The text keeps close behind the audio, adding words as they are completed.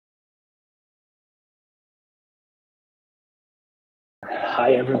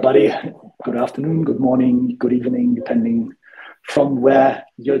Hi, everybody. Good afternoon, good morning, good evening, depending from where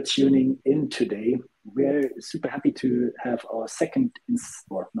you're tuning in today. We're super happy to have our second,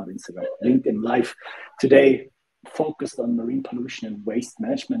 or not Instagram, LinkedIn Live today, focused on marine pollution and waste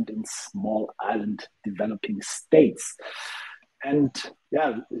management in small island developing states. And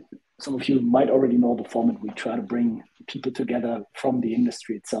yeah, some of you might already know the format. We try to bring people together from the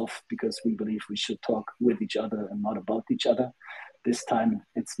industry itself because we believe we should talk with each other and not about each other. This time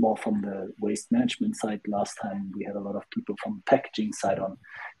it's more from the waste management side. Last time we had a lot of people from the packaging side on.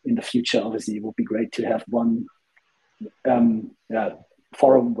 In the future, obviously, it would be great to have one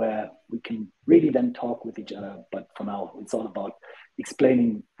forum where we can really then talk with each other. But for now, it's all about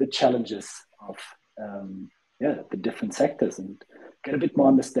explaining the challenges of the different sectors and get a bit more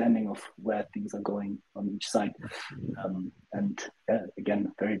understanding of where things are going on each side.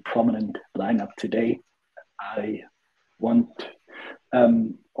 Again, very prominent lineup today. I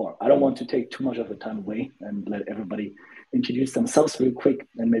don't want to take too much of the time away and let everybody introduce themselves real quick.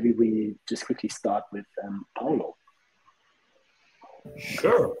 And maybe we just quickly start with Paolo.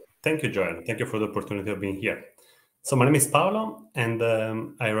 Sure. Thank you, Joel. Thank you for the opportunity of being here. So my name is Paolo, and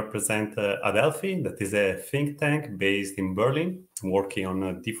I represent Adelphi, that is a think tank based in Berlin, working on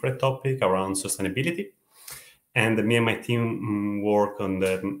a different topic around sustainability. And me and my team work on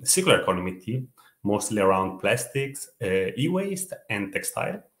the circular economy team, mostly around plastics, e-waste, and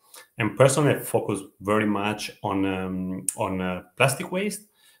textile. And personally, I focus very much on plastic waste,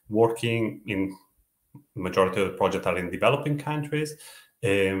 working in majority of the projects are in developing countries,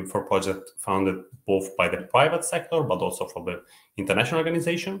 for projects funded both by the private sector, but also from the international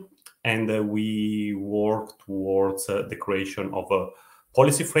organization. And we work towards the creation of a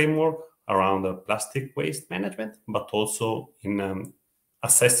policy framework around plastic waste management, but also in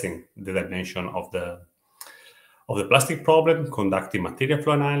assessing the dimension of the plastic problem, conducting material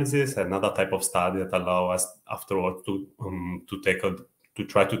flow analysis, another type of study that allow us afterwards to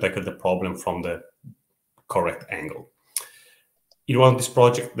try to tackle the problem from the correct angle. In one of these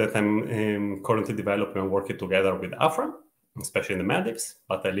projects that I'm currently developing and working together with Afra, especially in the Maldives,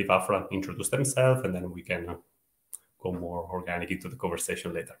 but I leave Afra introduce themselves and then we can go more organic into the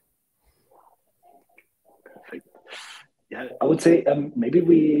conversation later. Perfect. Yeah, I would say maybe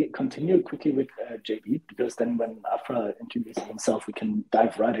we continue quickly with JB, because then when Afra introduces himself, we can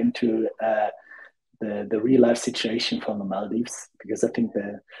dive right into the real life situation from the Maldives, because I think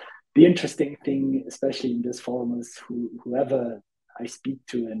the interesting thing, especially in this forum, is whoever I speak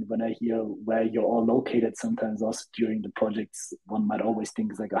to, and when I hear where you're all located, sometimes also during the projects, one might always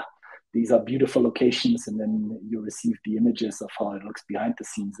think like, these are beautiful locations, and then you receive the images of how it looks behind the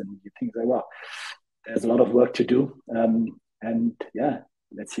scenes, and you think like, wow, there's a lot of work to do. And yeah,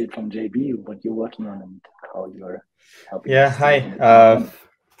 let's hear it from JB, what you're working on and how you're helping. Yeah, hi.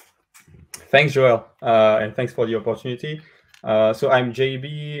 Thanks, Joel, and thanks for the opportunity. So I'm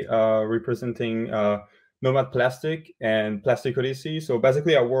JB, representing Nomad Plastic and Plastic Odyssey. So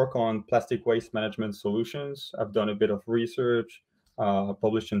basically, I work on plastic waste management solutions. I've done a bit of research,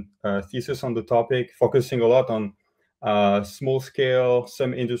 published a thesis on the topic, focusing a lot on small scale,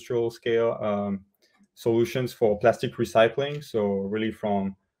 some industrial scale solutions for plastic recycling. So really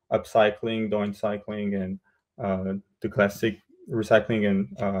from upcycling, downcycling, and the classic recycling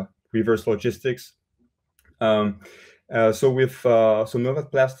and reverse logistics. So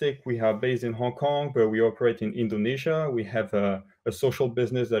Nomad Plastic, we are based in Hong Kong, but we operate in Indonesia. We have a social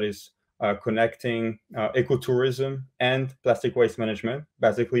business that is connecting ecotourism and plastic waste management,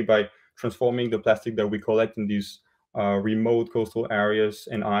 basically by transforming the plastic that we collect in these remote coastal areas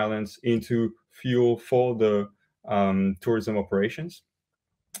and islands into fuel for the tourism operations.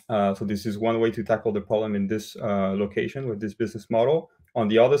 So this is one way to tackle the problem in this location with this business model. On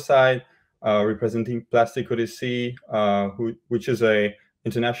the other side, representing Plastic Odyssey, which is a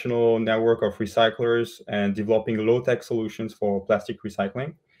international network of recyclers and developing low-tech solutions for plastic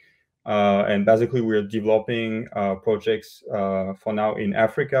recycling. And basically, we're developing projects for now in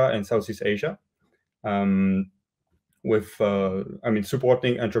Africa and Southeast Asia,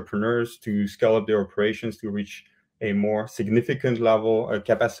 supporting entrepreneurs to scale up their operations to reach a more significant level,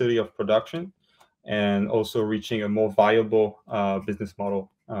 capacity of production, and also reaching a more viable business model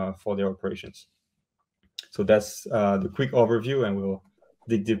for their operations. So that's the quick overview, and we'll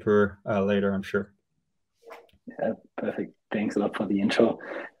dig deeper later, I'm sure. Yeah, perfect. Thanks a lot for the intro.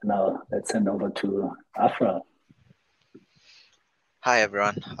 Now let's send over to Afra. Hi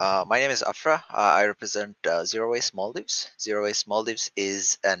everyone. My name is Afra. I represent Zero Waste Maldives. Zero Waste Maldives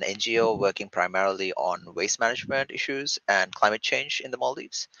is an NGO working primarily on waste management issues and climate change in the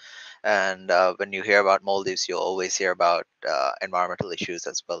Maldives. And when you hear about Maldives, you'll always hear about environmental issues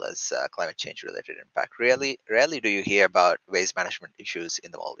as well as climate change related impact. Rarely do you hear about waste management issues in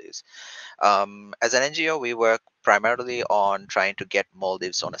the Maldives. As an NGO, we work primarily on trying to get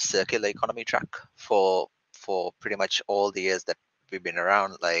Maldives on a circular economy track for pretty much all the years that we've been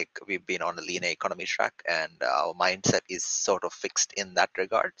around. Like we've been on a linear economy track, and our mindset is sort of fixed in that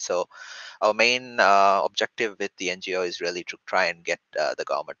regard. So our main objective with the NGO is really to try and get the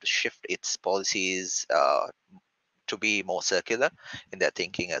government to shift its policies to be more circular in their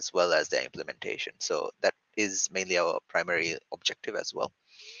thinking as well as their implementation. So that is mainly our primary objective as well.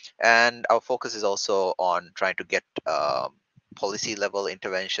 And our focus is also on trying to get policy level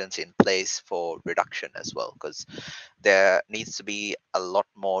interventions in place for reduction as well, because there needs to be a lot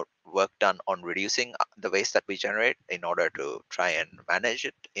more work done on reducing the waste that we generate in order to try and manage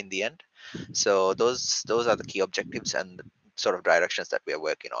it in the end. So those are the key objectives and the sort of directions that we are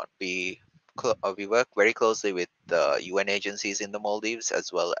working on. We work very closely with the UN agencies in the Maldives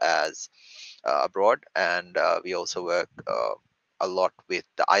as well as abroad, and we also work a lot with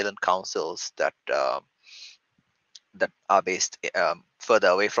the island councils that are based further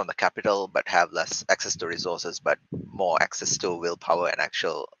away from the capital but have less access to resources but more access to willpower and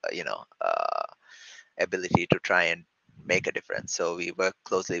actual ability to try and make a difference. So we work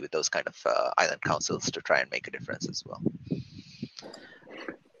closely with those kind of island councils to try and make a difference as well.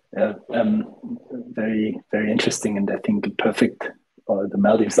 Very, very interesting, and I think the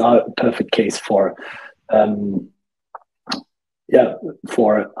Maldives are a perfect case for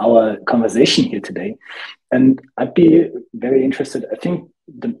for our conversation here today. And I'd be very interested. I think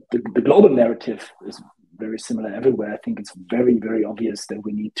the global narrative is very similar everywhere. I think it's very, very obvious that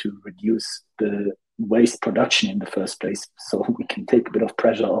we need to reduce the waste production in the first place so we can take a bit of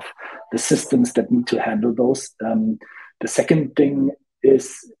pressure off the systems that need to handle those. The second thing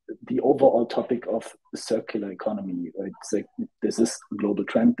is the overall topic of the circular economy. Right? It's like this is a global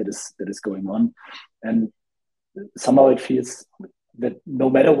trend that is going on, and somehow it feels that no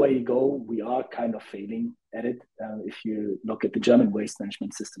matter where you go, we are kind of failing at it. If you look at the German waste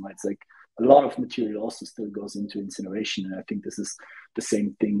management system, it's like a lot of material also still goes into incineration. And I think this is the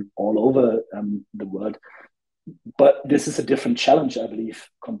same thing all over the world. But this is a different challenge, I believe,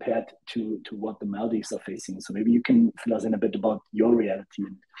 compared to what the Maldives are facing. So maybe you can fill us in a bit about your reality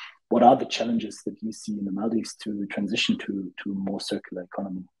and what are the challenges that you see in the Maldives to transition to a more circular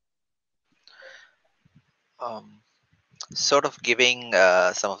economy? Sort of giving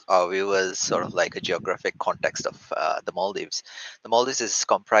some of our viewers sort of like a geographic context of the Maldives. The Maldives is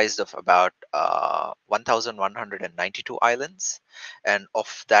comprised of about 1,192 islands, and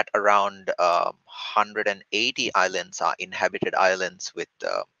of that, around 180 islands are inhabited islands with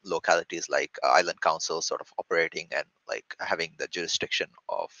localities like island councils sort of operating and like having the jurisdiction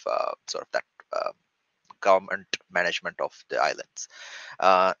of sort of that government management of the islands.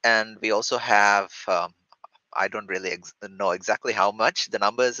 And we also have I don't really know exactly how much the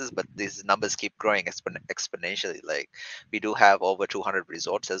numbers is, but these numbers keep growing exponentially. Like we do have over 200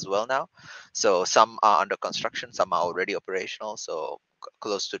 resorts as well now. So some are under construction, some are already operational. So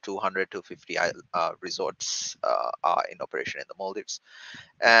close to 200 to 50 resorts are in operation in the Maldives.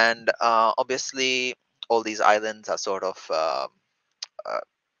 And obviously, all these islands are sort of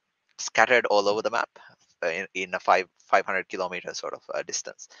scattered all over the map in a 500 kilometer sort of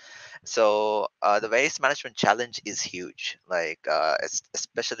distance. So the waste management challenge is huge, like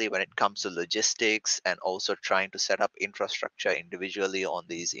especially when it comes to logistics and also trying to set up infrastructure individually on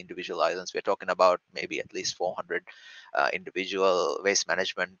these individual islands. We're talking about maybe at least 400 individual waste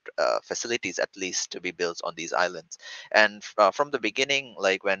management facilities at least to be built on these islands. And from the beginning,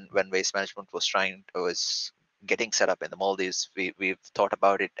 like when waste management was getting set up in the Maldives, we've thought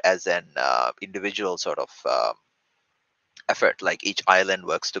about it as an individual sort of effort. Like each island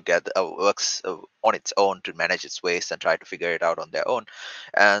works together, works on its own to manage its waste and try to figure it out on their own.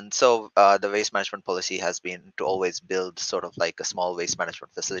 And so the waste management policy has been to always build sort of like a small waste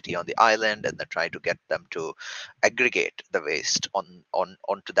management facility on the island, and then try to get them to aggregate the waste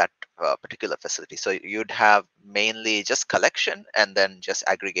onto that particular facility. So you'd have mainly just collection and then just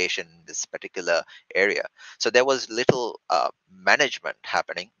aggregation in this particular area. So there was little management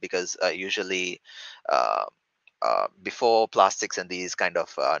happening because usually before plastics and these kind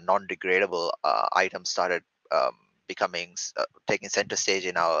of non-degradable items started taking center stage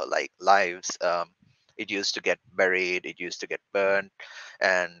in our like lives, it used to get buried, it used to get burned,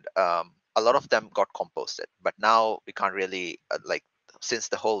 and a lot of them got composted. But now we can't really like since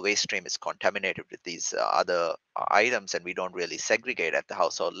the whole waste stream is contaminated with these other items, and we don't really segregate at the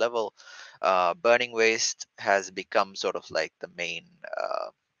household level, burning waste has become sort of like the main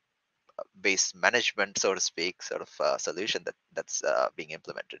waste management, so to speak, sort of solution that's being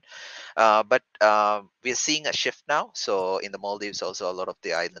implemented. But we're seeing a shift now. So in the Maldives, also a lot of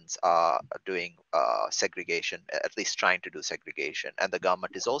the islands are doing segregation, at least trying to do segregation, and the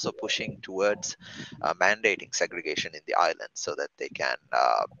government is also pushing towards mandating segregation in the islands so that they can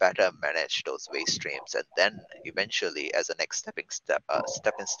better manage those waste streams, and then eventually, as a next stepping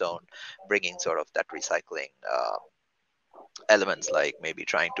stone, bringing sort of that recycling elements, like maybe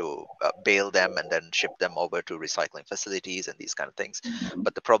trying to bale them and then ship them over to recycling facilities and these kind of things.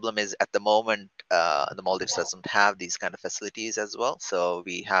 But the problem is, at the moment, the Maldives doesn't have these kind of facilities as well. So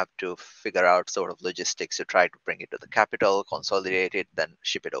we have to figure out sort of logistics to try to bring it to the capital, consolidate it, then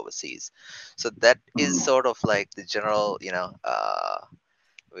ship it overseas. So that is sort of like the general,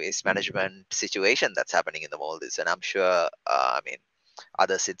 waste management situation that's happening in the Maldives. And I'm sure,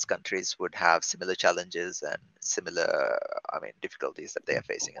 other SIDS countries would have similar challenges and similar, difficulties that they are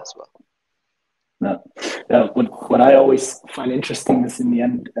facing as well. What I always find interesting is, in the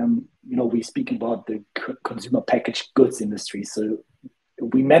end, we speak about the consumer packaged goods industry. So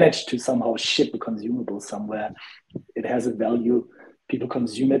we manage to somehow ship a consumable somewhere. It has a value, people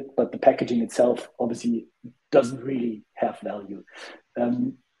consume it, but the packaging itself obviously doesn't really have value.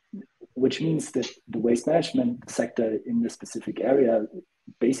 Which means that the waste management sector in this specific area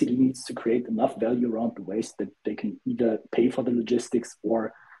basically needs to create enough value around the waste that they can either pay for the logistics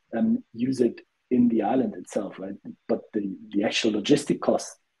or use it in the island itself, right? But the actual logistic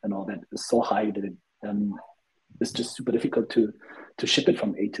cost and all that is so high that it is just super difficult to ship it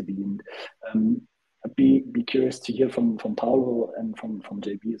from A to B. And I'd be curious to hear from Paolo and from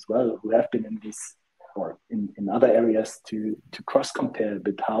JB as well, who have been in these or in other areas, to cross compare a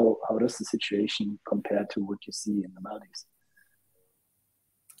bit. How does the situation compare to what you see in the Maldives?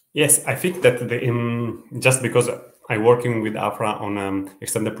 Yes, I think that just because I'm working with Afra on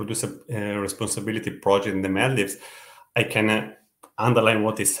extended producer responsibility project in the Maldives, I can underline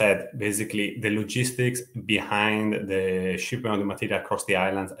what he said. Basically, the logistics behind the shipping of the material across the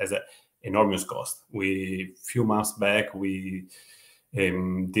islands has an enormous cost. Few months back, we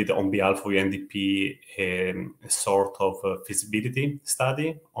did on behalf of UNDP a sort of feasibility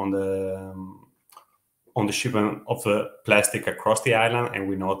study on the shipment of plastic across the island, and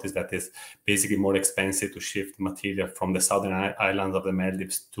we noticed that it's basically more expensive to ship material from the southern islands of the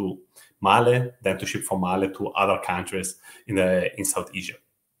Maldives to Male than to ship from Male to other countries in South Asia.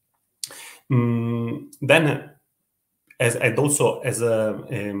 Then, as an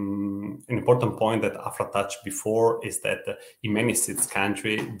important point that Afra touched before, is that in many SIDS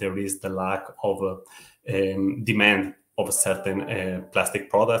countries there is the lack of demand of certain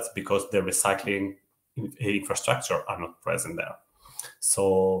plastic products because the recycling infrastructure are not present there.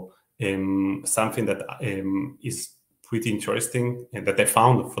 So something that is pretty interesting and that I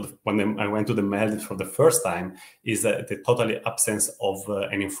found when I went to the Maldives for the first time is the totally absence of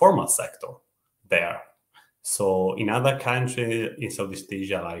an informal sector there. So in other countries in Southeast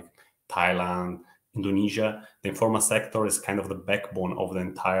Asia, like Thailand, Indonesia, the informal sector is kind of the backbone of the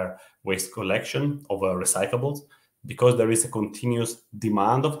entire waste collection of recyclables, because there is a continuous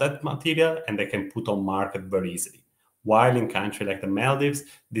demand of that material and they can put on market very easily. While in countries like the Maldives,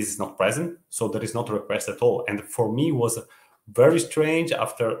 this is not present, so there is not a request at all. And for me, it was very strange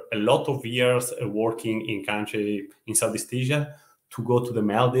after a lot of years working in country in Southeast Asia to go to the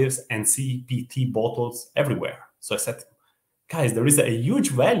Maldives and see PET bottles everywhere. So I said, guys, there is a huge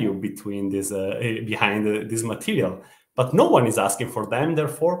value behind this material, but no one is asking for them.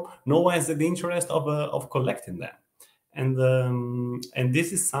 Therefore, no one has the interest of collecting them. And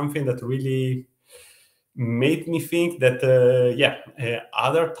this is something that really made me think that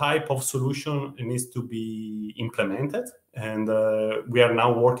other type of solution needs to be implemented, and we are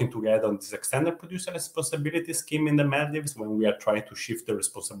now working together on this extended producer responsibility scheme in the Maldives, when we are trying to shift the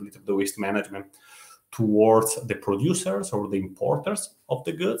responsibility of the waste management towards the producers or the importers of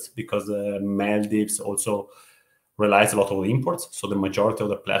the goods, because the Maldives also relies a lot on imports, so the majority of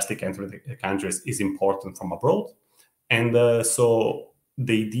the plastic entering the countries is imported from abroad. And so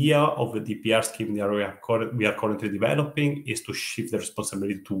the idea of the DPR scheme that we are currently developing is to shift the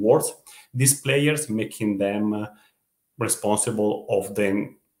responsibility towards these players, making them responsible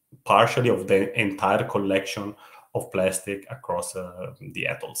partially of the entire collection of plastic across the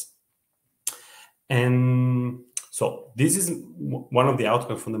atolls. And so this is one of the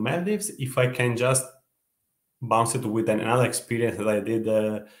outcomes from the Maldives. If I can just bounce it with another experience that I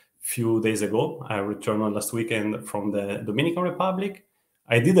did few days ago. I returned last weekend from the Dominican Republic,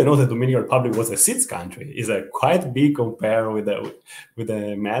 I didn't know that Dominican Republic was a sixth country. It's a quite big compared with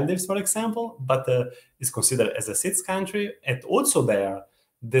the Maldives, for example, but it's considered as a sixth country. And also there,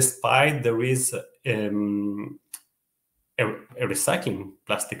 despite there is a recycling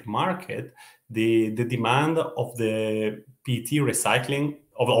plastic market, the demand of the PET recycling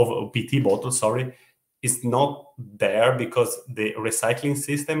of PET bottles, sorry, is not there because the recycling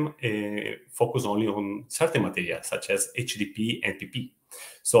system focus only on certain materials such as HDP and PP.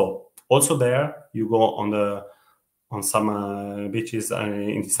 So also there, you go on some beaches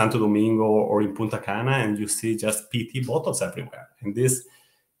in Santo Domingo or in Punta Cana, and you see just PET bottles everywhere. And this,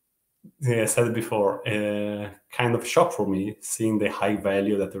 I said before, kind of shock for me, seeing the high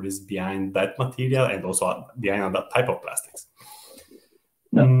value that there is behind that material and also behind that type of plastics.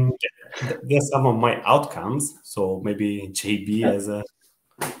 No. There's some of my outcomes. So maybe JB as a...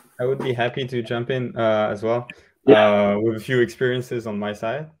 I would be happy to jump in as well with a few experiences on my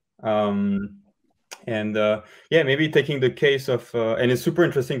side. Maybe taking the case of, and it's super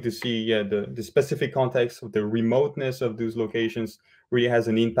interesting to see the specific context of the remoteness of those locations really has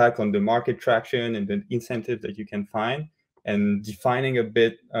an impact on the market traction and the incentive that you can find, and defining a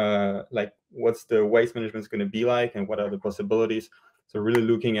bit like what's the waste management is going to be like and what are the possibilities. So really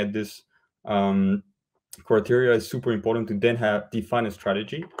looking at this criteria is super important to then define a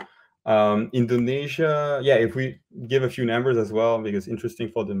strategy. Indonesia, if we give a few numbers as well, because it's interesting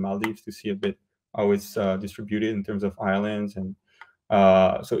for the Maldives to see a bit how it's distributed in terms of islands. And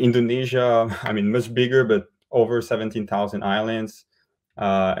so Indonesia, I mean, much bigger, but over 17,000 islands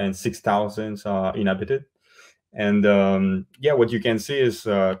and 6,000 inhabited. And what you can see is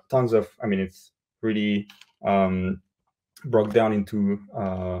tons of, I mean, it's really broke down into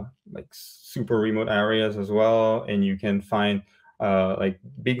like super remote areas as well. And you can find like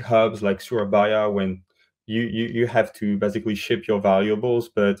big hubs like Surabaya when you have to basically ship your valuables.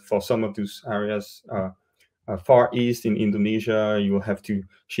 But for some of those areas far east in Indonesia, you will have to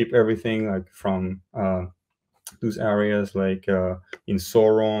ship everything like from those areas like in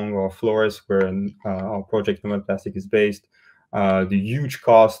Sorong or Flores, where our project Nomad Plastic is based. The huge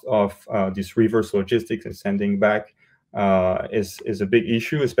cost of this reverse logistics and sending back is a big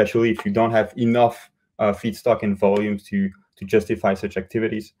issue, especially if you don't have enough feedstock and volumes to justify such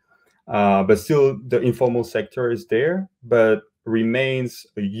activities. But still, the informal sector is there, but remains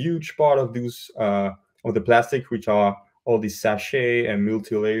a huge part of those of the plastic, which are all these sachet and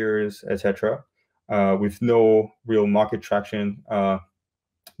multi-layers, etc., with no real market traction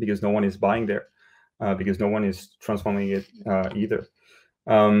because no one is buying there, because no one is transforming it either.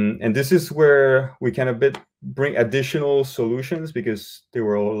 And this is where we can a bit bring additional solutions, because there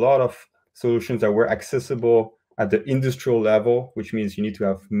were a lot of solutions that were accessible at the industrial level, which means you need to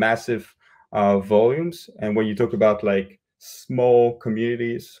have massive volumes. And when you talk about like small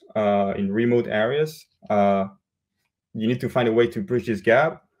communities in remote areas, you need to find a way to bridge this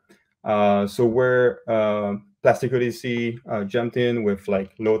gap. So where Plastic Odyssey jumped in with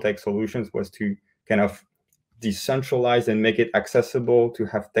like low-tech solutions was to kind of decentralize and make it accessible to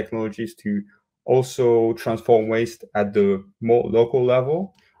have technologies to also transform waste at the more local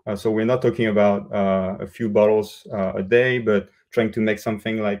level. So we're not talking about a few bottles a day, but trying to make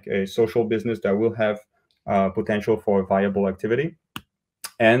something like a social business that will have potential for a viable activity.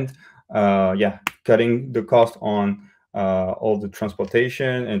 And cutting the cost on all the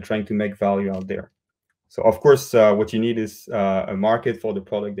transportation and trying to make value out there. So of course, what you need is a market for the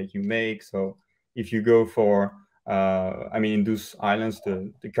product that you make. So if you go for, I mean, in those islands,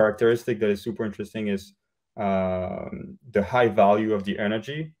 the characteristic that is super interesting is the high value of the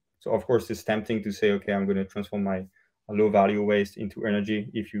energy. So of course, it's tempting to say, okay, I'm going to transform my low value waste into energy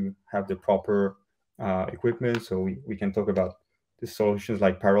if you have the proper equipment. So we can talk about the solutions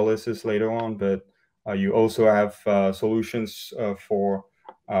like pyrolysis later on, but you also have solutions for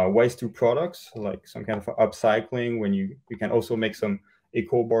waste to products, like some kind of upcycling, when you can also make some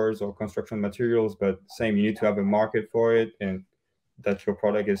eco bars or construction materials, but same, you need to have a market for it and that your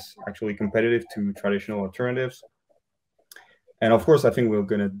product is actually competitive to traditional alternatives. And of course, I think we're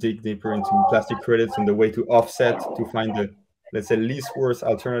going to dig deeper into plastic credits and the way to offset to find the, let's say, least worst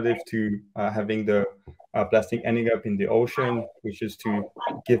alternative to having the plastic ending up in the ocean, which is to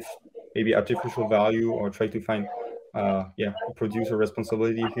give maybe artificial value or try to find producer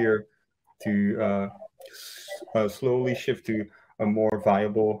responsibility here to slowly shift to a more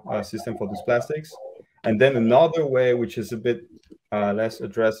viable system for these plastics. And then another way, which is a bit less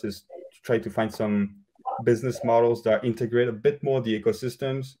addressed, is to try to find some business models that integrate a bit more the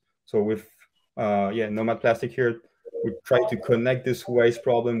ecosystems. So with Nomad Plastic here, we try to connect this waste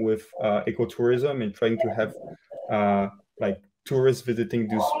problem with ecotourism and trying to have like tourists visiting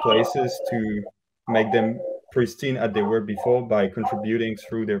those places to make them pristine as they were before by contributing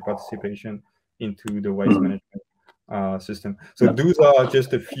through their participation into the waste management system. So those are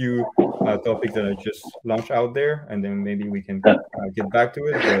just a few topics that I just launched out there, and then maybe we can get back to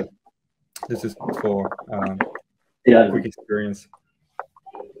it. But this is for quick experience.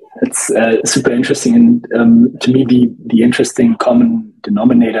 It's super interesting, and to me, the interesting common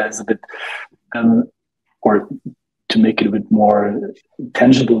denominator is a bit, or to make it a bit more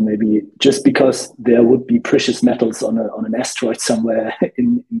tangible, maybe just because there would be precious metals on an asteroid somewhere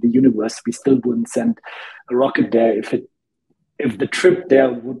in the universe, we still wouldn't send a rocket there if the trip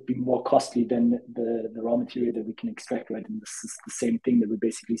there would be more costly than the raw material that we can extract, right? And this is the same thing that we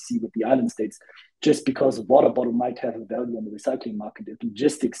basically see with the island states. Just because a water bottle might have a value on the recycling market, if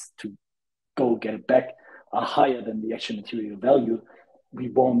logistics to go get it back are higher than the actual material value, we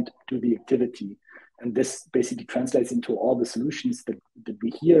won't do the activity. And this basically translates into all the solutions that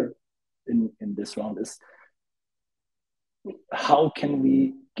we hear in this round is, how can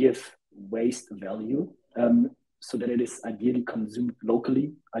we give waste value so that it is ideally consumed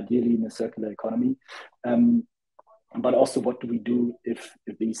locally, ideally in a circular economy. But also, what do we do if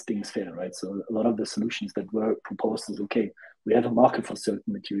these things fail, right? So a lot of the solutions that were proposed is, okay, we have a market for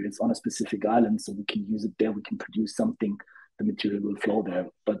certain materials on a specific island, so we can use it there, we can produce something, the material will flow there.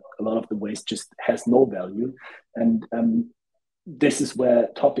 But a lot of the waste just has no value. And this is where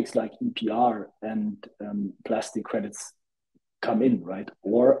topics like EPR and plastic credits come in, right?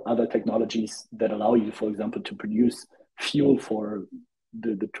 Or other technologies that allow you, for example, to produce fuel for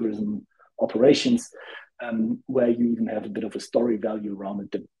the tourism operations, where you even have a bit of a story value around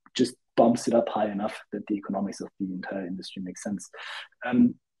it that just bumps it up high enough that the economics of the entire industry makes sense.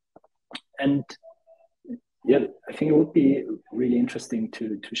 And yeah, I think it would be really interesting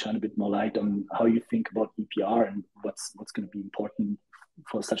to shine a bit more light on how you think about EPR and what's going to be important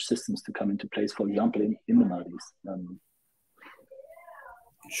for such systems to come into place, for example, in the Maldives.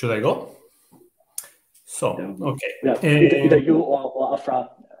 Should I go? So, okay. Yeah, either you or Afra.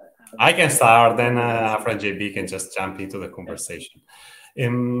 I can start, then Afra and JB can just jump into the conversation.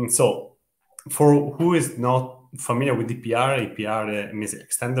 So, for who is not familiar with EPR means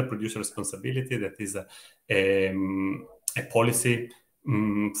extended producer responsibility. That is a policy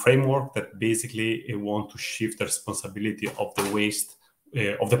framework that basically want to shift the responsibility of the waste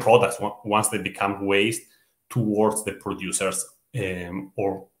of the products once they become waste towards the producers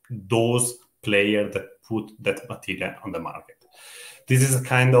or those players that put that material on the market. This is a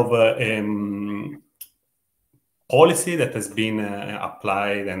kind of policy that has been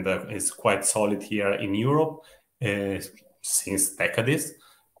applied and is quite solid here in Europe since decades,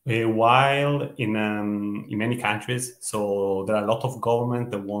 while in many countries, so there are a lot of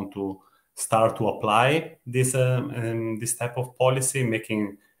governments that want to start to apply this type of policy,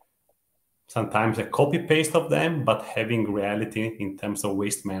 making sometimes a copy-paste of them, but having reality in terms of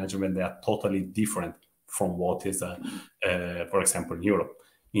waste management, they are totally different from what is, for example, in Europe.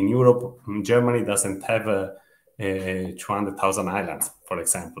 In Europe, Germany doesn't have 200,000 islands, for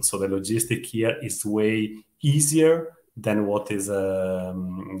example. So the logistic here is way easier than what is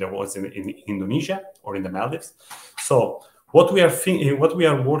there was in Indonesia or in the Maldives. So what we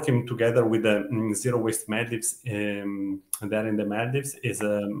are working together with the Zero Waste Maldives there in the Maldives is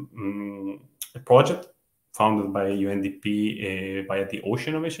a project founded by UNDP via the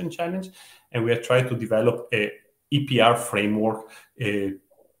Ocean Innovation Challenge, and we are trying to develop a EPR framework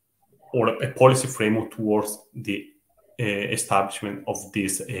or a policy framework towards the establishment of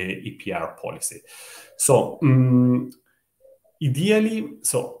this EPR policy. So ideally,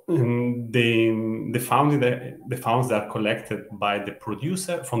 so the funds that are collected by the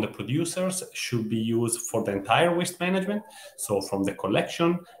producer from the producers should be used for the entire waste management. So from the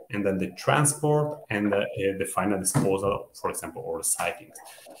collection and then the transport and the final disposal, for example, or recycling.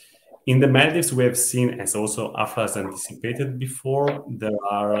 In the Maldives, we have seen, as also Afra has anticipated before, there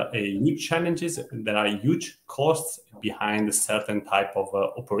are huge challenges, there are huge costs behind a certain type of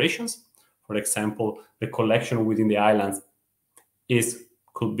operations. For example, the collection within the islands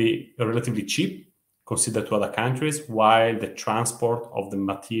could be relatively cheap considered to other countries, while the transport of the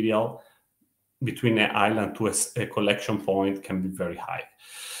material between an island to a collection point can be very high.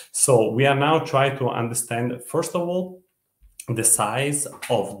 So we are now trying to understand, first of all, the size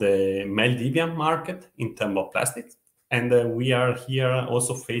of the Maldivian market in terms of plastics. And we are here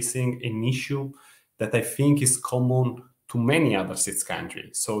also facing an issue that I think is common to many other six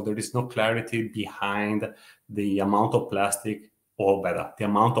countries. So there is no clarity behind the amount of plastic, or better, the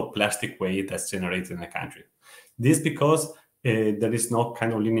amount of plastic waste that's generated in a country. This because there is no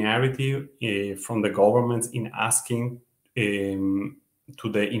kind of linearity from the governments in asking to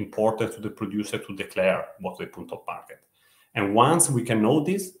the importer, to the producer, to declare what they put on market. And once we can know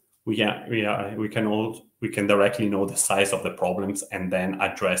this, we can directly know the size of the problems and then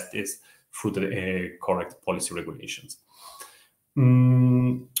address this through the correct policy regulations.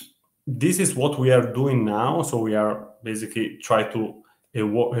 This is what we are doing now. So we are basically try to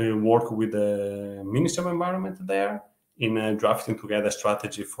work with the Ministry of Environment there in drafting together a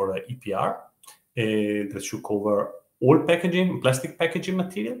strategy for EPR that should cover all packaging, plastic packaging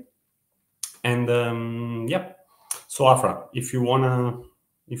material. And yeah, so Afra, if you wanna,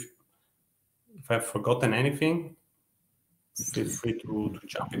 if I've forgotten anything, feel free to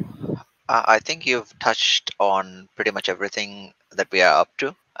jump in. I think you've touched on pretty much everything that we are up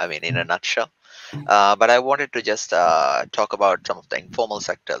to. I mean, in a nutshell. But I wanted to just talk about some of the informal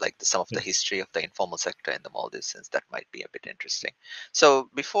sector, like some of the history of the informal sector in the Maldives, since that might be a bit interesting. So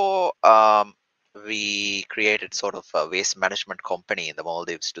before we created sort of a waste management company in the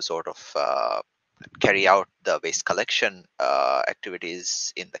Maldives to sort of carry out the waste collection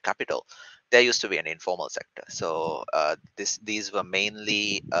activities in the capital, there used to be an informal sector. So these were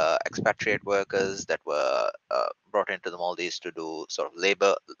mainly expatriate workers that were brought into the Maldives to do sort of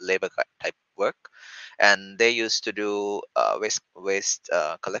labor type work, and they used to do waste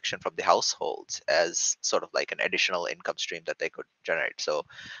collection from the households as sort of like an additional income stream that they could generate. So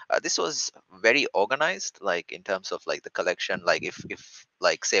this was very organized, like in terms of like the collection. Like if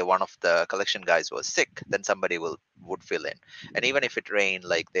like say one of the collection guys was sick, then somebody would fill in, and even if it rained,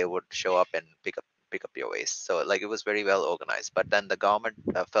 like they would show up and pick up your waste. So like it was very well organized. But then the government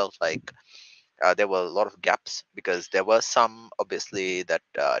felt like there were a lot of gaps, because there were some obviously that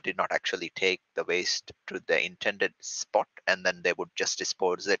did not actually take the waste to the intended spot, and then they would just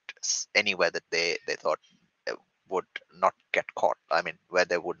dispose it anywhere that they thought would not get caught. I mean, where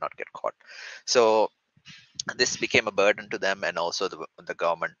they would not get caught. So this became a burden to them, and also the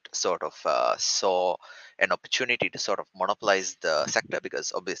government sort of saw an opportunity to sort of monopolize the sector,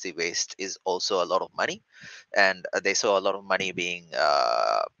 because obviously waste is also a lot of money, and they saw a lot of money being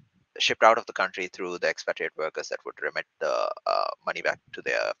shipped out of the country through the expatriate workers that would remit the money back to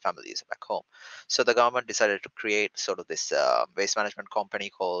their families back home. So the government decided to create sort of this waste management company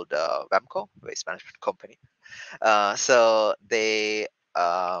called WAMCO, Waste Management Company. So they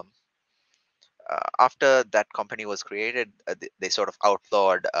after that company was created, they sort of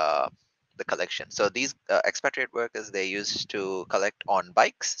outlawed the collection. So these expatriate workers, they used to collect on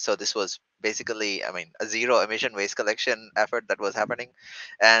bikes. So this was basically, I mean, a zero emission waste collection effort that was happening.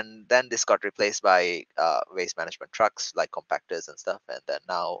 And then this got replaced by waste management trucks, like compactors and stuff. And then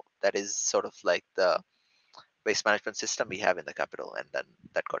now that is sort of like the waste management system we have in the capital, and then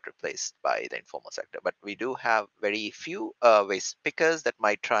that got replaced by the informal sector. But we do have very few waste pickers that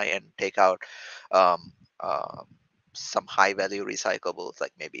might try and take out um, uh, some high value recyclables,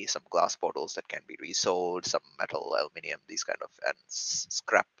 like maybe some glass bottles that can be resold, some metal, aluminium, these kind of, and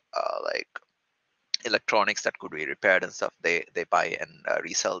scrap like electronics that could be repaired and stuff. They buy and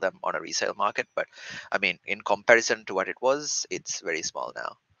resell them on a resale market. But I mean, in comparison to what it was, it's very small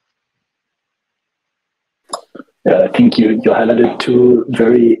now. Yeah, I think you highlighted two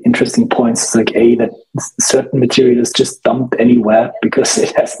very interesting points. Like that certain material is just dumped anywhere because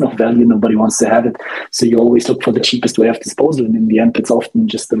it has no value. Nobody wants to have it. So you always look for the cheapest way of disposal. And in the end, it's often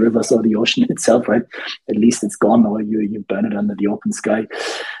just the rivers or the ocean itself, right? At least it's gone, or you burn it under the open sky.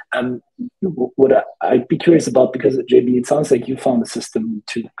 What I'd be curious about, because JB, it sounds like you found a system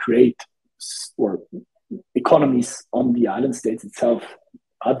to create or economies on the island states itself.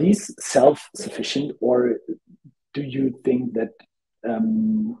 Are these self-sufficient, or do you think that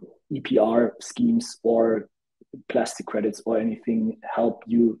EPR schemes or plastic credits or anything help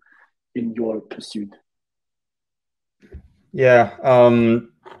you in your pursuit? Yeah.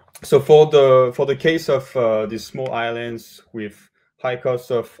 So for the case of these small islands with high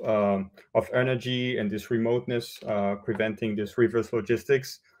costs of energy and this remoteness preventing this reverse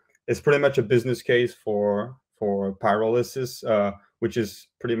logistics, it's pretty much a business case for pyrolysis, which is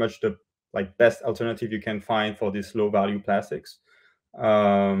pretty much the best alternative you can find for these low value plastics,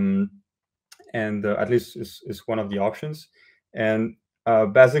 and at least is one of the options. And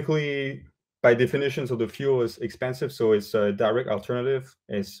basically, by definition, so the fuel is expensive, so it's a direct alternative.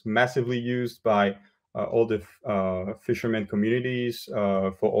 It's massively used by all the fishermen communities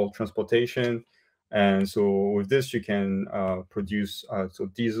for all transportation. And so with this, you can produce so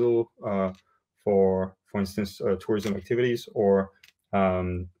diesel for instance, tourism activities, or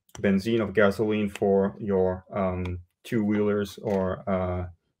benzene or gasoline for your two-wheelers or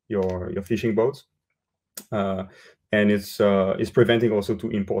your fishing boats. And it's preventing also to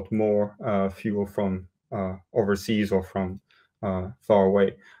import more fuel from overseas or from far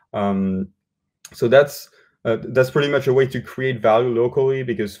away. So that's pretty much a way to create value locally,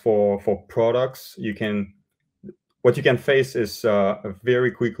 because for products, what you can face is a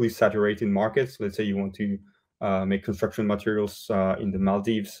very quickly saturated markets. Let's say you want to make construction materials in the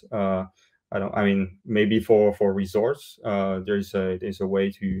Maldives. I mean, maybe for resorts, there's a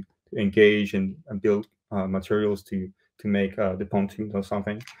way to engage and build materials to make the pontoons or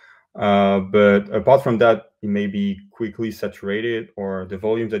something. But apart from that, it may be quickly saturated, or the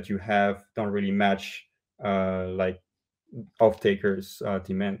volumes that you have don't really match like off-takers'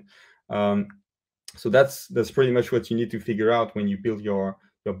 demand. So that's pretty much what you need to figure out when you build your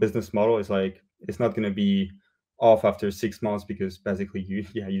business model. Is like, it's not going to be off after 6 months, because basically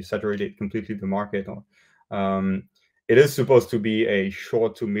you saturated completely the market. It is supposed to be a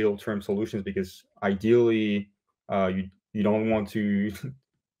short to middle term solutions, because ideally you don't want to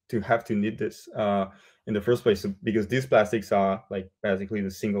have to need this in the first place, because these plastics are like basically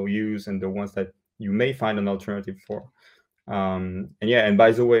the single use and the ones that you may find an alternative for. And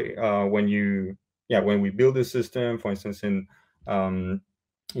by the way, when we build this system, for instance, in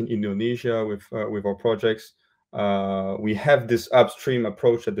Indonesia with our projects, we have this upstream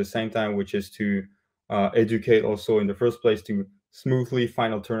approach at the same time, which is to educate also in the first place to smoothly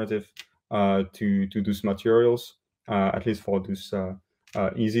find alternative to those materials, at least for those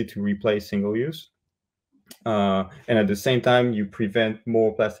easy to replace single use. And at the same time, you prevent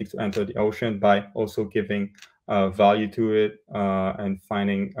more plastics to enter the ocean by also giving value to it, and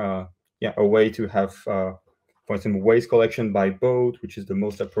finding a way to have, for example, waste collection by boat, which is the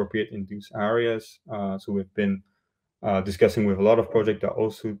most appropriate in these areas. So we've been discussing with a lot of projects that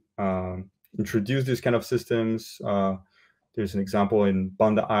also introduce these kind of systems. There's an example in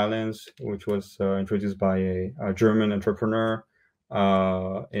Banda Islands, which was introduced by a German entrepreneur.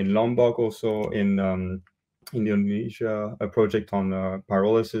 In Lombok, also in Indonesia, a project on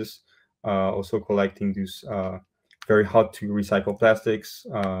pyrolysis, also collecting these very hard to recycle plastics.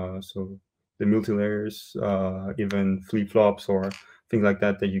 So the multi-layers, even flip-flops or things like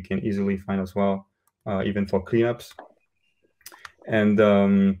that you can easily find as well, even for cleanups. And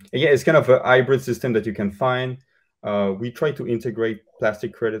it's kind of a hybrid system that you can find. We try to integrate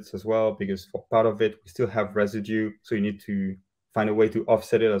plastic credits as well, because for part of it we still have residue, so you need to find a way to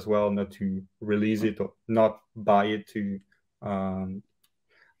offset it as well, not to release it or not buy it to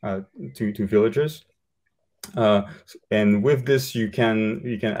villagers. And with this, you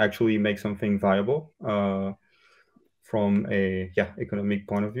can actually make something viable from a economic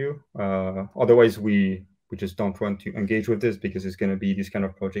point of view. Otherwise, we just don't want to engage with this, because it's going to be this kind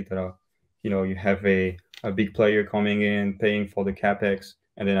of project that are, you have a big player coming in, paying for the capex,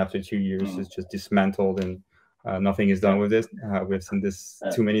 and then after 2 years, it's just dismantled and nothing is done with this. We've seen this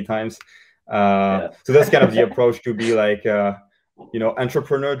too many times. So that's kind of the approach, to be like,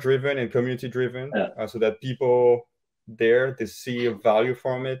 entrepreneur driven and community driven, so that people there, they see a value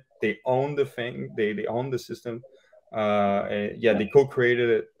from it. They own the thing. They own the system. They co-created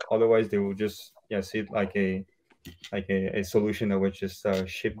it. Otherwise, they will just see it like a solution that was just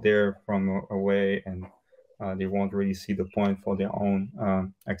shipped there from away, and they won't really see the point for their own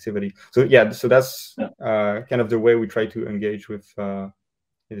activity. So that's kind of the way we try to engage with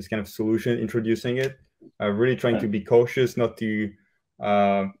this kind of solution, introducing it, really trying to be cautious, not to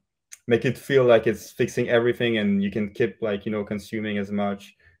make it feel like it's fixing everything and you can keep consuming as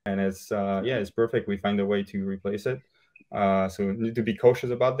much, and it's perfect. We find a way to replace it. So we need to be cautious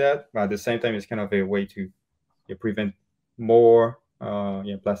about that, but at the same time, it's kind of a way to prevent more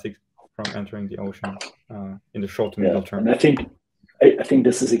plastics from entering the ocean in the short to middle term. And I think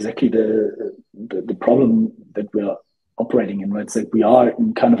this is exactly the problem that we're operating in, right? It's like we are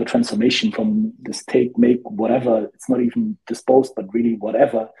in kind of a transformation from this take, make, whatever. It's not even dispose, but really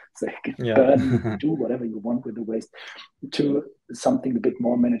whatever. It's like burn, do whatever you want with the waste, to something a bit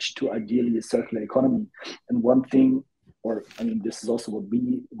more managed, to ideally a circular economy. And one thing, this is also what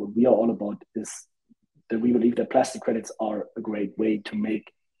we are all about, is that we believe that plastic credits are a great way to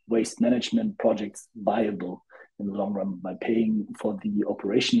make waste management projects viable in the long run, by paying for the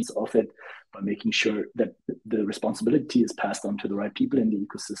operations of it, by making sure that the responsibility is passed on to the right people in the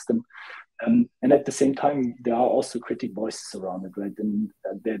ecosystem. And at the same time, there are also critic voices around it, right? And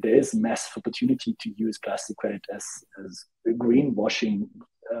there is massive opportunity to use plastic credit as greenwashing,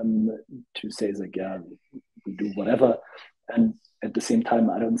 to say like, we do whatever. And at the same time,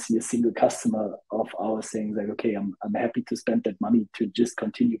 I don't see a single customer of ours saying like, okay, I'm happy to spend that money to just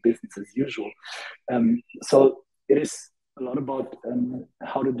continue business as usual. So it is a lot about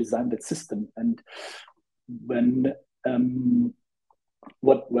how to design that system. And when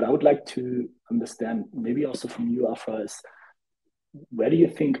what I would like to understand, maybe also from you, Afra, is where do you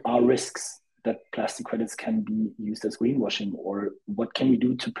think are risks that plastic credits can be used as greenwashing, or what can we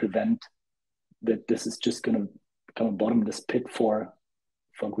do to prevent that this is just going to become a bottomless pit for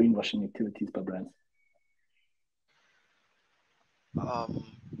greenwashing activities by brands?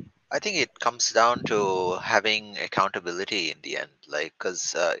 I think it comes down to having accountability in the end, like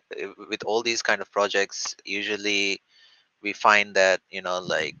because with all these kind of projects, usually we find that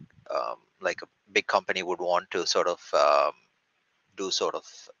like a big company would want to sort of do sort of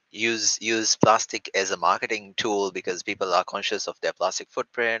use plastic as a marketing tool because people are conscious of their plastic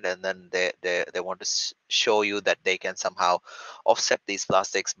footprint, and then they want to show you that they can somehow offset these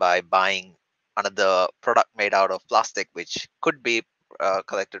plastics by buying another product made out of plastic, which could be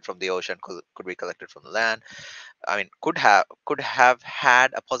collected from the ocean, could be collected from the land. I mean, could have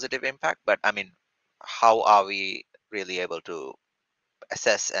had a positive impact, but I mean, how are we really able to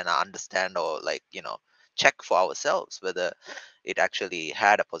assess and understand, or like check for ourselves whether it actually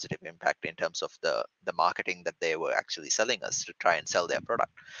had a positive impact in terms of the marketing that they were actually selling us to try and sell their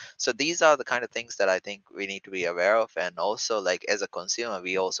product? So these are the kind of things that I think we need to be aware of, and also like as a consumer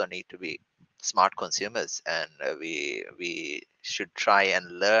we also need to be smart consumers, and we should try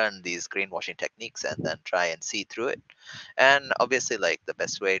and learn these greenwashing techniques and then try and see through it. And obviously like the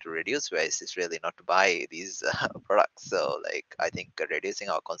best way to reduce waste is really not to buy these products. So like I think reducing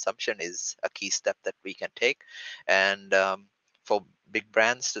our consumption is a key step that we can take. And for big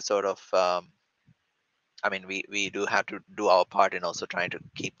brands to sort of I mean, we do have to do our part in also trying to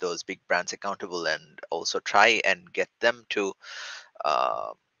keep those big brands accountable, and also try and get them to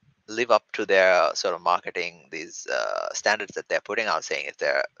uh, live up to their sort of marketing these standards that they're putting out, saying if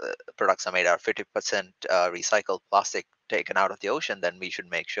their products are made out of 50% recycled plastic taken out of the ocean, then we should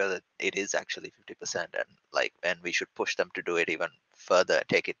make sure that it is actually 50%, and we should push them to do it even further,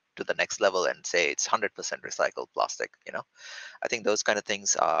 take it to the next level and say it's 100% recycled plastic. I think those kind of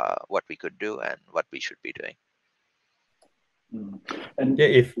things are what we could do and what we should be doing. And Yeah,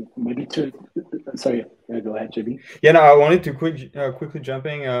 if maybe to sorry, go ahead, JB. Yeah, no, I wanted to quickly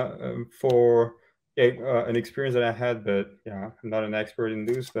jumping for an experience that I had, but yeah, I'm not an expert in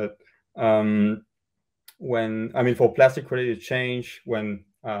this, but when I mean for plastic credit exchange, when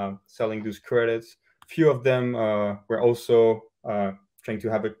selling those credits, few of them were also trying to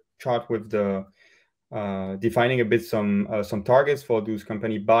have a chart with the defining a bit some targets for those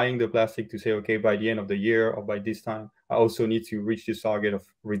company buying the plastic to say, okay, by the end of the year or by this time, I also need to reach this target of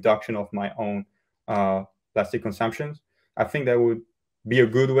reduction of my own plastic consumptions. I think that would be a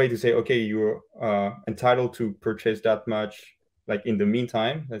good way to say, okay, you're entitled to purchase that much, like in the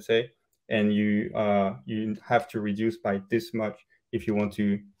meantime, let's say, and you have to reduce by this much if you want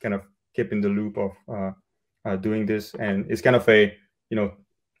to kind of keep in the loop of doing this. And it's kind of a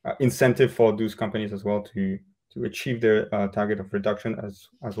incentive for those companies as well to achieve their target of reduction,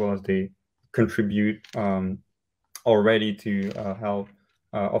 as well as they contribute already to help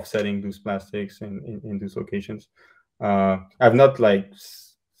offsetting those plastics in those locations. I've not like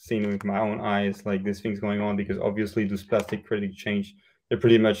seen with my own eyes like these things going on, because obviously those plastic credit exchange, they're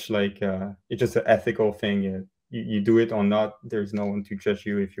pretty much like it's just an ethical thing. You do it or not, there's no one to judge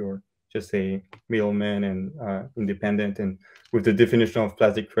you if you're just a middleman and independent. And with the definition of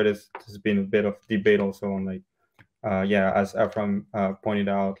plastic credits, there's been a bit of debate also on like, as Ephraim pointed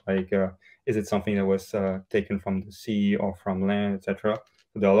out, like, is it something that was taken from the sea or from land, etc.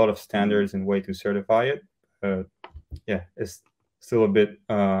 So there are a lot of standards and way to certify it. It's still a bit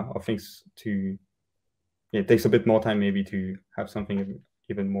of things to. It takes a bit more time maybe to have something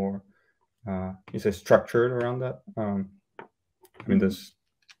even more, structured around that. I mean, that's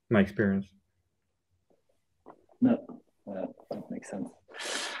my experience. No, that makes sense.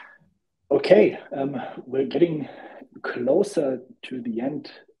 Okay, we're getting closer to the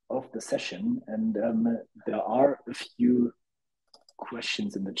end of the session, and there are a few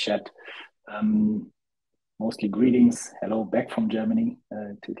questions in the chat. Mostly greetings, hello back from Germany,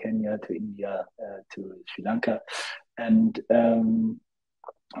 to Kenya, to India, to Sri Lanka, and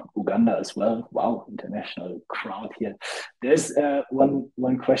Uganda as well. Wow, international crowd here. There's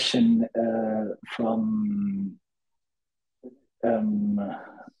one question from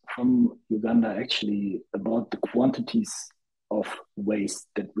Uganda, actually, about the quantities of waste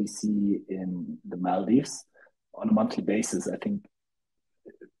that we see in the Maldives on a monthly basis. I think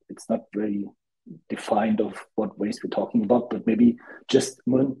it's not very defined of what waste we're talking about, but maybe just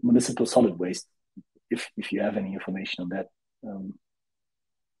municipal solid waste, if you have any information on that.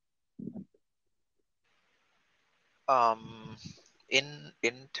 In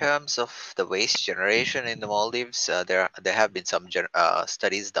terms of the waste generation in the Maldives, there have been some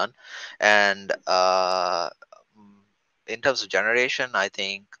studies done, and in terms of generation, I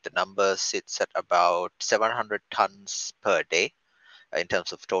think the number sits at about 700 tons per day. In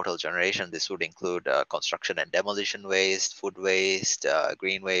terms of total generation, this would include construction and demolition waste, food waste,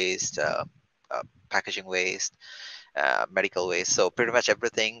 green waste, packaging waste, medical waste. So pretty much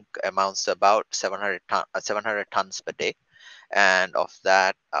everything amounts to about 700 tons per day. And of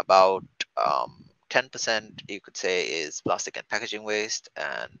that, about 10% you could say is plastic and packaging waste,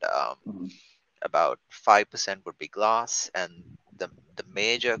 and about 5% would be glass, and the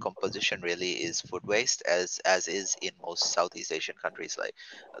major composition really is food waste, as is in most Southeast Asian countries,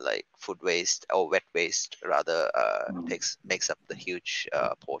 like food waste or wet waste rather makes up the huge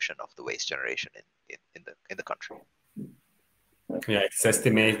portion of the waste generation in the country. Yeah, it's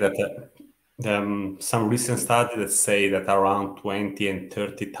estimated that some recent studies that say that around 20 and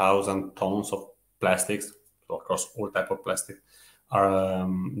 30,000 tons of plastics, so across all type of plastic, are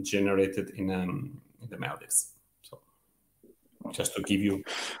generated in the Maldives. So just to give you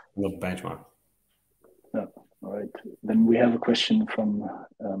a benchmark. Yeah. All right. Then we have a question from,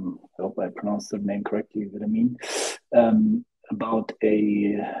 I hope I pronounced the name correctly, Vitamine, about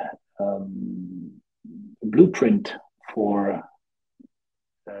a blueprint for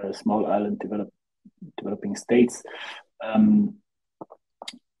small island developing states.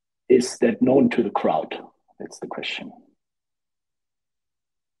 Is that known to the crowd? That's the question.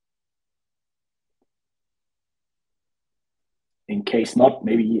 In case not,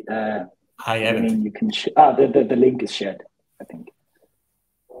 maybe I haven't. you can the link is shared, I think.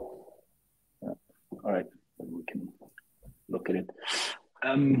 Yeah. All right, then we can look at it.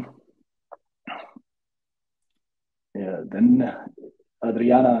 Yeah, then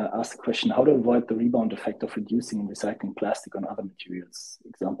Adriana asked a question: how to avoid the rebound effect of reducing and recycling plastic on other materials?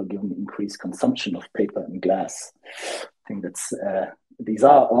 Example given the increased consumption of paper and glass. I think that's these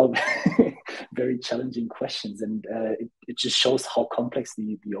are all very challenging questions, and it just shows how complex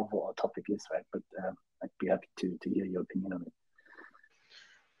the overall topic is, right? But I'd be happy to hear your opinion on it.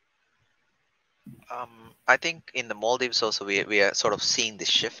 I think in the Maldives also we are sort of seeing this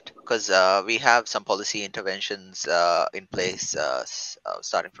shift, because we have some policy interventions in place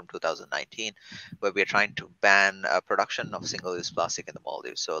starting from 2019, where we are trying to ban production of single-use plastic in the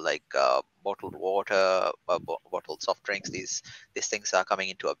Maldives. So like bottled water, bottled soft drinks, these things are coming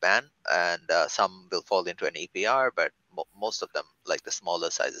into a ban, and some will fall into an EPR, but most of them, like the smaller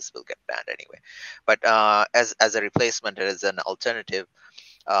sizes, will get banned anyway. But as a replacement, as an alternative,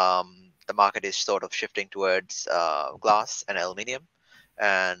 the market is sort of shifting towards glass and aluminium,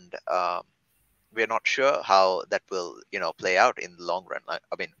 and we're not sure how that will play out in the long run. I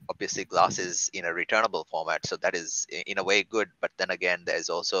mean, obviously glass is in a returnable format, so that is in a way good, but then again there's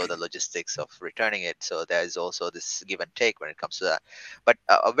also the logistics of returning it, so there's also this give and take when it comes to that. But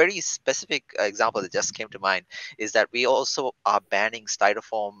a very specific example that just came to mind is that we also are banning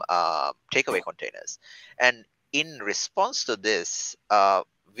styrofoam takeaway containers, and in response to this,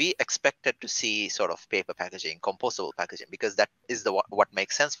 we expected to see sort of paper packaging, compostable packaging, because that is what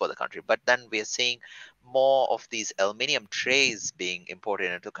makes sense for the country. But then we are seeing more of these aluminium trays being imported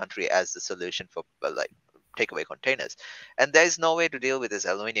into the country as the solution for like takeaway containers, and there is no way to deal with this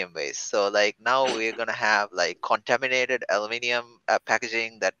aluminium waste. So like now we're gonna have like contaminated aluminium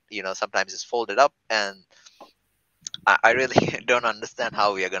packaging that sometimes is folded up, and I really don't understand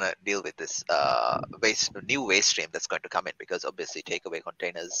how we are going to deal with this new waste stream that's going to come in, because obviously takeaway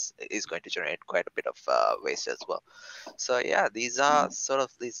containers is going to generate quite a bit of waste as well. So yeah, these are sort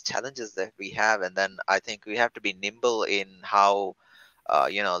of these challenges that we have, and then I think we have to be nimble in how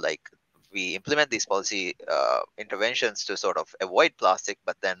like we implement these policy interventions to sort of avoid plastic,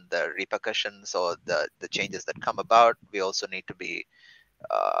 but then the repercussions or the changes that come about, we also need to be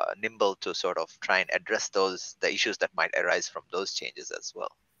nimble to sort of try and address the issues that might arise from those changes as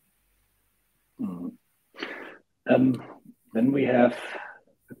well. Then we have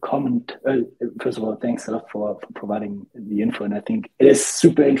a comment. First of all, thanks a lot for providing the info, and I think it is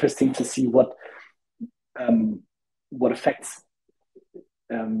super interesting to see what effects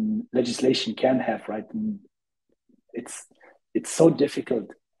legislation can have, right? And it's so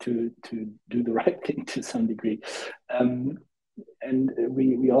difficult to do the right thing to some degree. And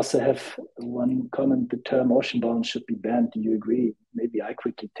we also have one comment: the term ocean-bound should be banned. Do you agree? Maybe I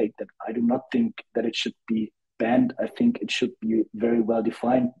quickly take that. I do not think that it should be banned. I think it should be very well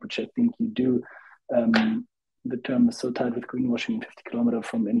defined, which I think you do. The term is so tied with greenwashing. 50 kilometers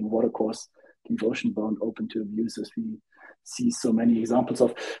from any watercourse, leave ocean-bound open to abuse, as we see so many examples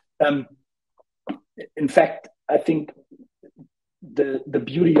of. In fact, I think the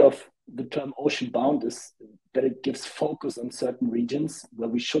beauty of the term ocean bound is that it gives focus on certain regions where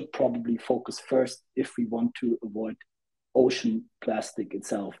we should probably focus first if we want to avoid ocean plastic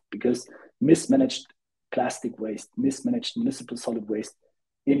itself, because mismanaged plastic waste, mismanaged municipal solid waste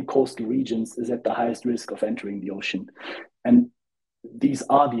in coastal regions is at the highest risk of entering the ocean. And these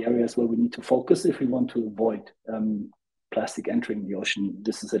are the areas where we need to focus if we want to avoid plastic entering the ocean.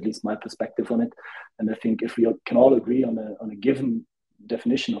 This is at least my perspective on it. And I think if we can all agree on a given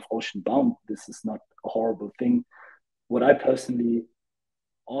definition of ocean bound, this is not a horrible thing. What I personally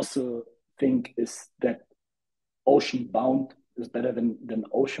also think is that ocean bound is better than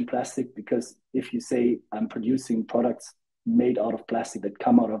ocean plastic, because if you say I'm producing products made out of plastic that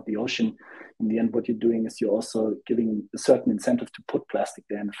come out of the ocean, in the end what you're doing is you're also giving a certain incentive to put plastic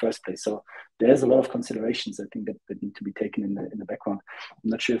there in the first place. So there's a lot of considerations I think that need to be taken in the background. I'm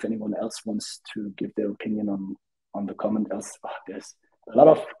not sure if anyone else wants to give their opinion on the comment. Else, there's a lot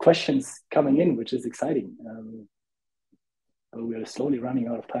of questions coming in, which is exciting. But we are slowly running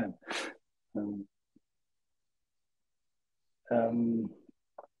out of time.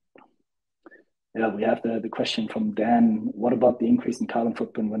 Yeah, we have the question from Dan. What about the increase in carbon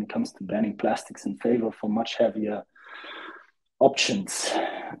footprint when it comes to banning plastics in favor for much heavier options?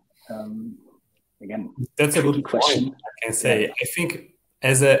 Again, that's a good question. Point, I can say. Yeah. I think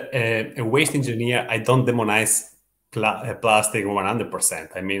as a waste engineer, I don't demonize plastic 100%.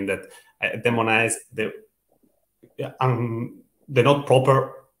 I mean that I demonize the not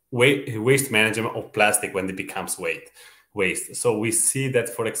proper waste management of plastic when it becomes waste. So we see that,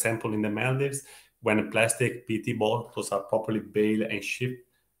 for example, in the Maldives, when plastic PET bottles are properly baled and shipped,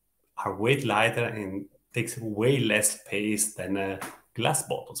 are way lighter and takes way less space than glass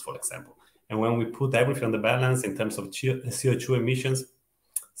bottles, for example. And when we put everything on the balance in terms of CO2 emissions,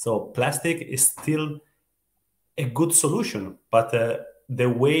 so plastic is still a good solution, but the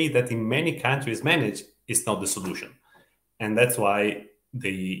way that in many countries managed is not the solution. And that's why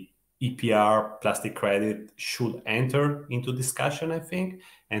the EPR plastic credit should enter into discussion, I think,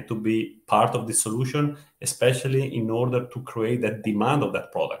 and to be part of the solution, especially in order to create that demand of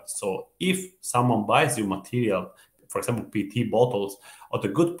that product. So if someone buys your material, for example, PET bottles at a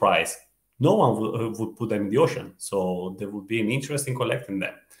good price, no one would put them in the ocean. So there would be an interest in collecting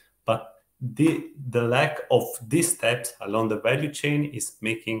them. But the lack of these steps along the value chain is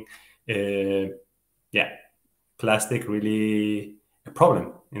making plastic really a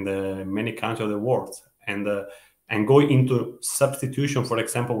problem in the many countries of the world, and going into substitution, for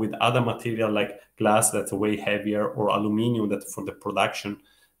example, with other material like glass that's way heavier, or aluminum that for the production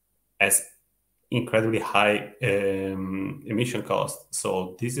has incredibly high emission costs.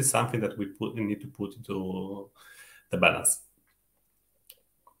 So this is something that we need to put into the balance.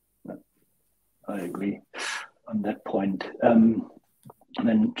 I agree on that point. And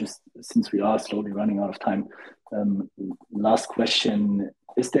then, just since we are slowly running out of time, last question: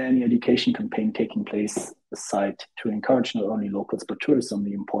 is there any education campaign taking place aside to encourage not only locals but tourists on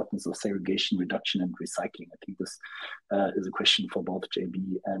the importance of segregation, reduction, and recycling? I think this is a question for both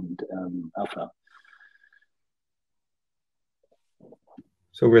JB and Alpha.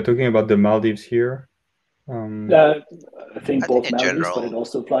 So we're talking about the Maldives here. I think both Maldives, general, but it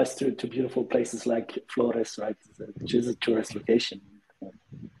also applies to beautiful places like Flores, right, which is a tourist location,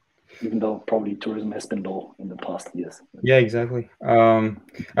 even though probably tourism has been low in the past years. Yeah, exactly.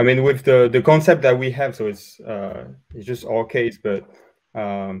 I mean, with the concept that we have, so it's just our case, but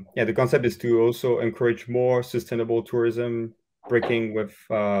the concept is to also encourage more sustainable tourism, breaking with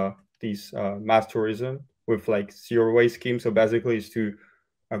these mass tourism with like zero waste schemes. So basically, is to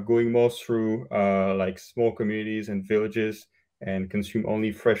going more through like small communities and villages and consume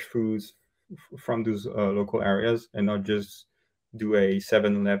only fresh foods from those local areas, and not just do a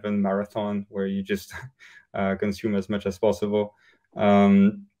 7-Eleven marathon where you just consume as much as possible.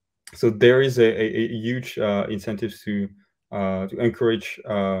 So there is a huge incentive to encourage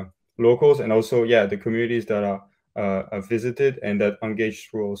locals, and also the communities that are visited and that engage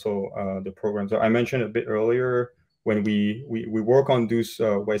through also the program. So I mentioned a bit earlier, when we work on those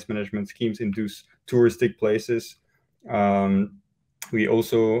waste management schemes in those touristic places, we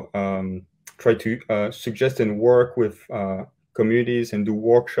also try to suggest and work with communities and do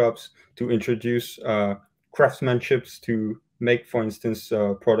workshops to introduce craftsmanships to make, for instance,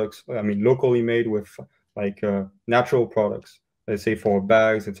 products, I mean, locally made with like natural products, let's say for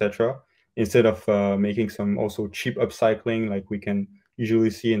bags, etc., instead of making some also cheap upcycling like we can usually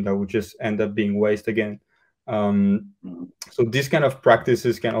see, and that would just end up being waste again. So these kind of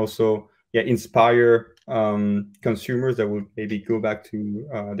practices can also inspire consumers that will maybe go back to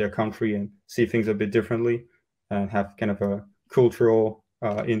their country and see things a bit differently, and have kind of a cultural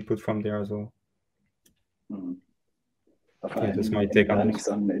input from there as well. Yeah, that's my take on this.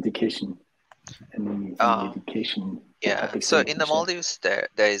 On education. Any education topics? So in the Maldives, there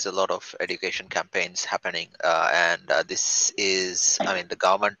is a lot of education campaigns happening, and this is, I mean, the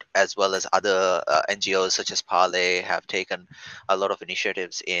government as well as other NGOs such as Parley have taken a lot of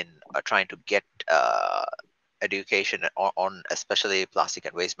initiatives in trying to get education on especially plastic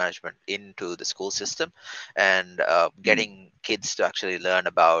and waste management into the school system, and getting kids to actually learn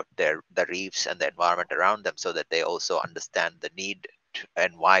about the reefs and the environment around them, so that they also understand the need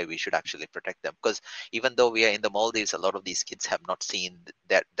and why we should actually protect them. Because even though we are in the Maldives, a lot of these kids have not seen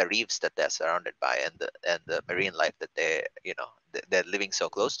the reefs that they're surrounded by, and the marine life that they're living so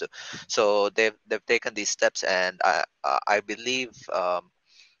close to. So they've taken these steps, and I believe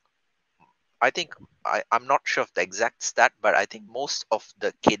I think I'm not sure of the exact stat, but I think most of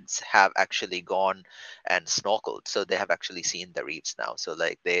the kids have actually gone and snorkeled, so they have actually seen the reefs now. So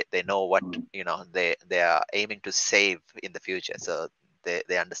like they know what they are aiming to save in the future. So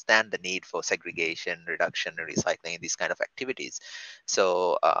they understand the need for segregation, reduction, and recycling, these kind of activities.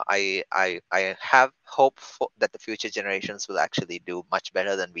 So I have hope that the future generations will actually do much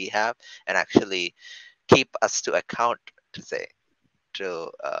better than we have, and actually keep us to account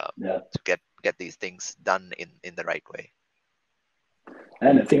to get these things done in the right way.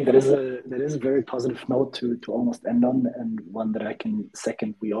 And I think that is a very positive note to almost end on, and one that I can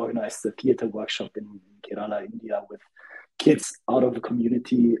second. We organized a theater workshop in Kerala, India, with kids out of the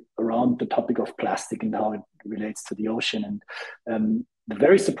community around the topic of plastic and how it relates to the ocean. And the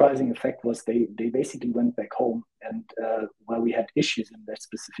very surprising effect was they basically went back home, and where we had issues in that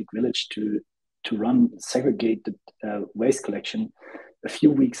specific village to run segregated waste collection, a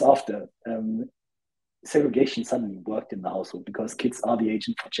few weeks after, segregation suddenly worked in the household, because kids are the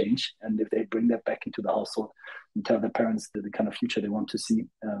agent for change. And if they bring that back into the household and tell their parents the kind of future they want to see,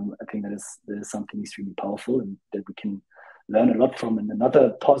 I think that is something extremely powerful and that we can learn a lot from. And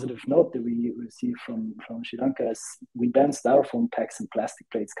another positive note that we received from Sri Lanka is we ban styrofoam packs and plastic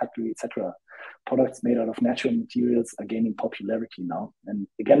plates, cutlery, etc. Products made out of natural materials are gaining popularity now. And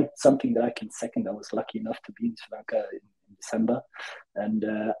again, something that I can second. I was lucky enough to be in Sri Lanka in December, and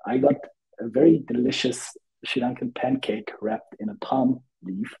I got a very delicious Sri Lankan pancake wrapped in a palm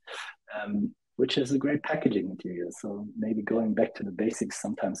leaf, which is a great packaging material. So maybe going back to the basics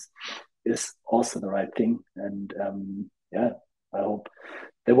sometimes is also the right thing. And I hope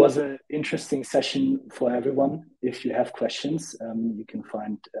there was an interesting session for everyone. If you have questions, you can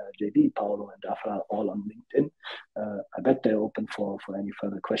find JB, Paolo, and Afra all on LinkedIn. I bet they're open for any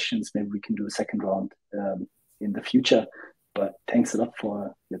further questions. Maybe we can do a second round in the future. But thanks a lot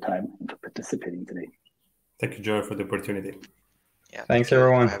for your time and for participating today. Thank you, Joe, for the opportunity. Yeah, thanks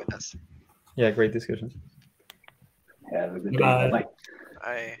everyone for having us. Yeah, great discussion. Have a good day. Bye-bye.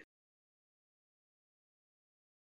 Bye.